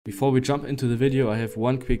Before we jump into the video, I have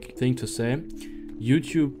one quick thing to say.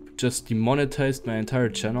 YouTube just demonetized my entire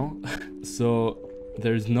channel, so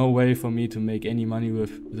there's no way for me to make any money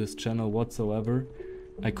with this channel whatsoever.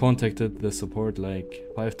 I contacted the support like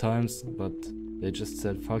 5 times, but they just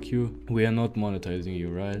said, fuck you, we are not monetizing you,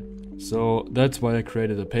 right? So that's why I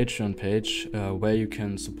created a Patreon page where you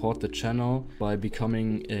can support the channel by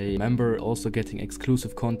becoming a member, also getting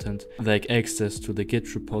exclusive content like access to the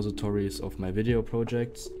Git repositories of my video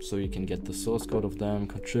projects, so you can get the source code of them,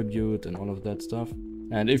 contribute and all of that stuff.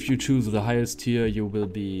 And if you choose the highest tier, you will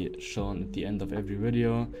be shown at the end of every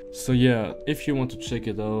video. So yeah, if you want to check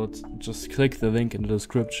it out, just click the link in the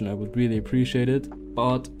description, I would really appreciate it.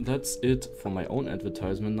 But that's it for my own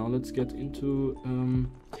advertisement. Now let's get into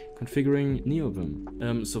configuring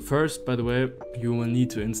Neovim. So first, by the way, you will need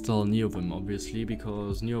to install Neovim, obviously,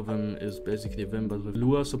 because Neovim is basically Vim but with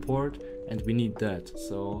Lua support, and we need that.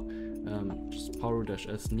 So just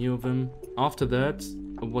power-s Neovim. After that,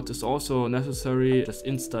 what is also necessary is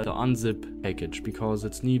install the unzip package, because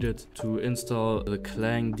it's needed to install the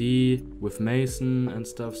clangd with Mason and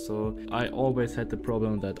stuff. So I always had the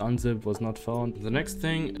problem that unzip was not found. The next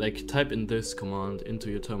thing, like, type in this command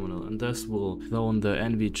into your terminal, and this will clone the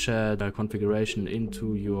nvchat configuration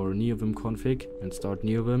into your Neovim config and start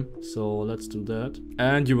Neovim. So let's do that.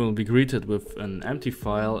 And you will be greeted with an empty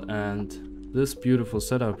file and this beautiful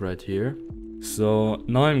setup right here. So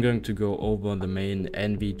now I'm going to go over the main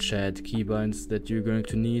nvchat keybinds that you're going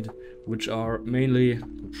to need, which are mainly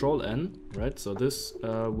Control-N, right? So this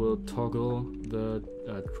will toggle the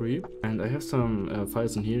tree. And I have some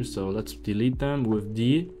files in here, so let's delete them with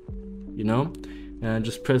D, you know, and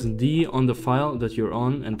just press D on the file that you're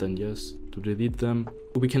on, and then yes, to delete them.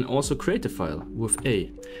 We can also create a file with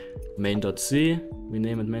A, main.c, we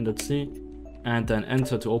name it main.c, and then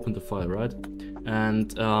enter to open the file, right?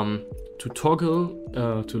 And to toggle,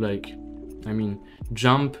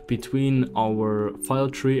 jump between our file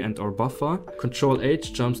tree and our buffer,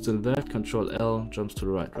 Control-H jumps to the left, Control-L jumps to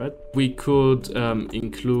the right? We could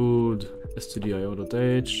include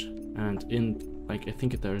stdio.h and in, like, I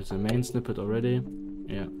think there is a main snippet already,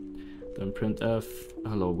 yeah, then printf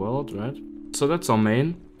hello world, right? So that's our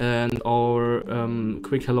main and our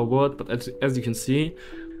quick hello world, but as you can see,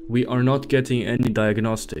 we are not getting any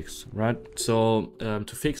diagnostics, right? So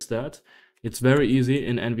to fix that, it's very easy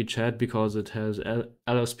in nvchat because it has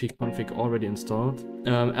lsp config already installed.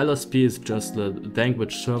 lsp is just the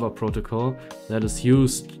language server protocol that is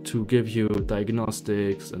used to give you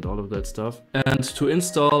diagnostics and all of that stuff. And to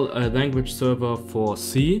install a language server for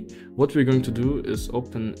C, what we're going to do is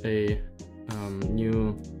open a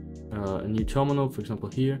new terminal, for example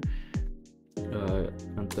here,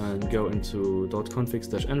 and then go into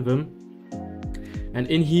 .config/nvim, and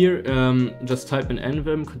in here just type in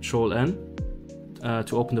nvim Control-N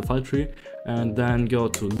to open the file tree, and then go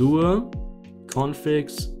to lua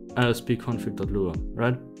configs lsp config.lua,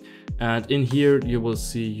 right? And in here you will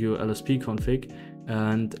see your lsp config,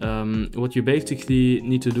 and what you basically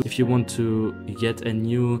need to do if you want to get a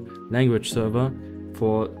new language server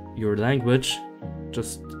for your language,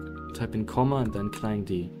 just type in comma and then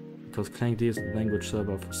clangd, because clangd is the language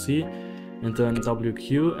server for C, and then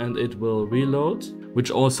wq, and it will reload, which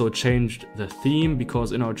also changed the theme,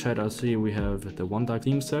 because in our chat I see we have the one dark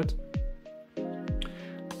theme set,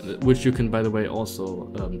 which you can, by the way, also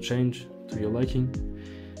change to your liking.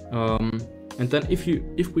 And then if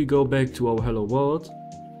we go back to our hello world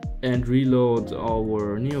and reload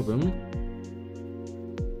our Neovim,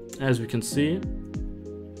 as we can see,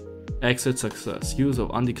 exit success, use of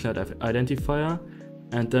undeclared identifier.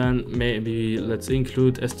 And then maybe let's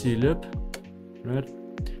include stdlib, right?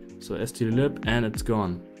 So stdlib, and it's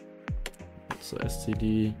gone. So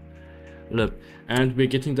stdlib, and we're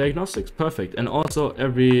getting diagnostics, perfect. And also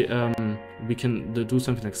every we can do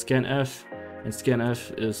something like scanf, and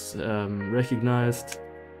scanf is recognized.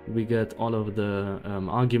 We get all of the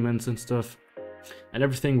arguments and stuff, and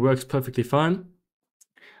everything works perfectly fine.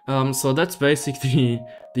 So that's basically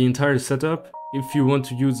the entire setup. If you want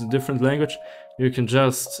to use a different language, you can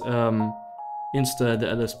just install the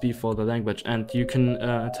lsp for the language, and you can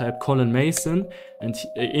type :mason, and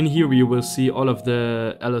in here you will see all of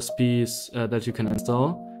the lsps that you can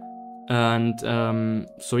install. And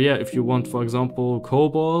so yeah, if you want, for example,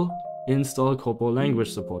 COBOL, install COBOL language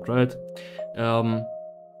support, right?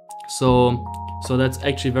 So that's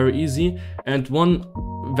actually very easy. And one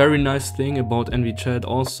very nice thing about nvchat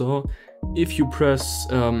also, if you press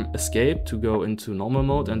escape to go into normal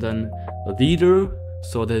mode, and then leader,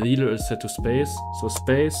 so the leader is set to space, so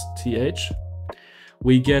space th,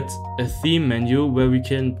 we get a theme menu where we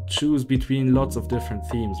can choose between lots of different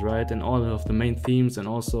themes, right? And all of the main themes and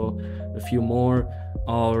also a few more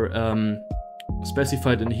are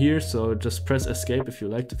specified in here. So just press escape if you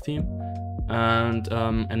like the theme. And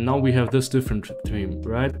now we have this different theme,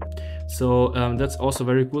 right? So that's also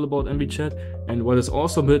very cool about MVChat. And what is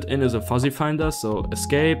also built in is a fuzzy finder. So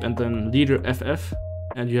escape and then leader FF,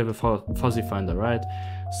 and you have a fuzzy finder, right?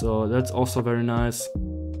 So that's also very nice.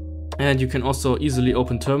 And you can also easily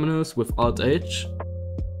open terminals with Alt H,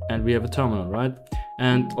 and we have a terminal, right?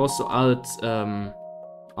 And also Alt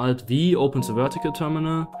V opens a vertical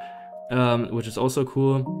terminal, which is also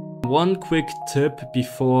cool. One quick tip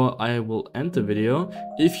before I will end the video: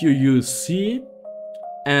 if you use C,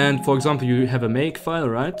 and for example you have a make file,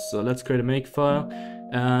 right? So let's create a make file,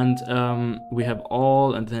 and we have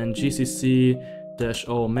all, and then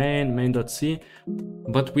gcc-o main.c,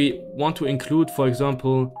 but we want to include, for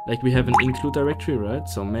example, like we have an include directory, right?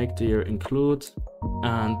 So make dir include,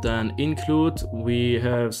 and then include, we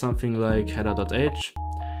have something like header.h,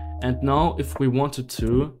 and now if we wanted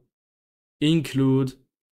to include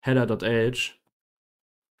header.h,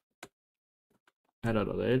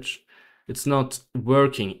 it's not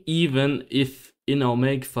working, even if in our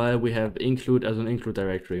make file we have include as an include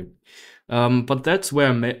directory. But that's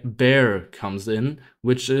where bear comes in,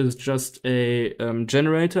 which is just a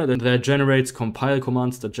generator that generates compile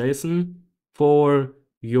commands.json for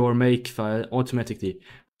your make file automatically.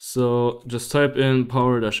 So just type in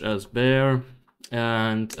power-s bear,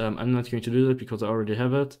 and I'm not going to do that because I already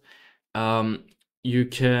have it. You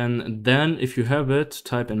can then, if you have it,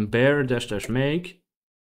 type in bear --make,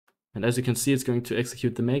 and as you can see, it's going to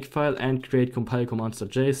execute the make file and create compile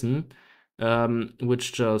commands.json,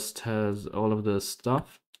 which just has all of this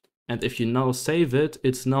stuff. And if you now save it,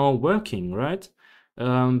 it's now working, right?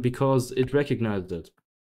 Because it recognized it.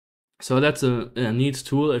 So that's a neat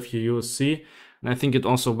tool if you use C, and I think it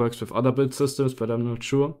also works with other build systems, but I'm not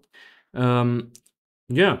sure.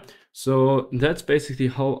 Yeah, so that's basically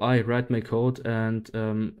how I write my code and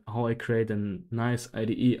how I create a nice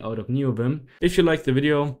IDE out of Neovim. If you liked the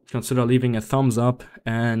video, consider leaving a thumbs up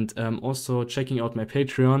and also checking out my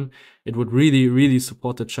Patreon. It would really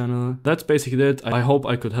support the channel. That's basically it. I hope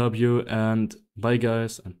I could help you, and bye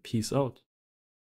guys, and peace out.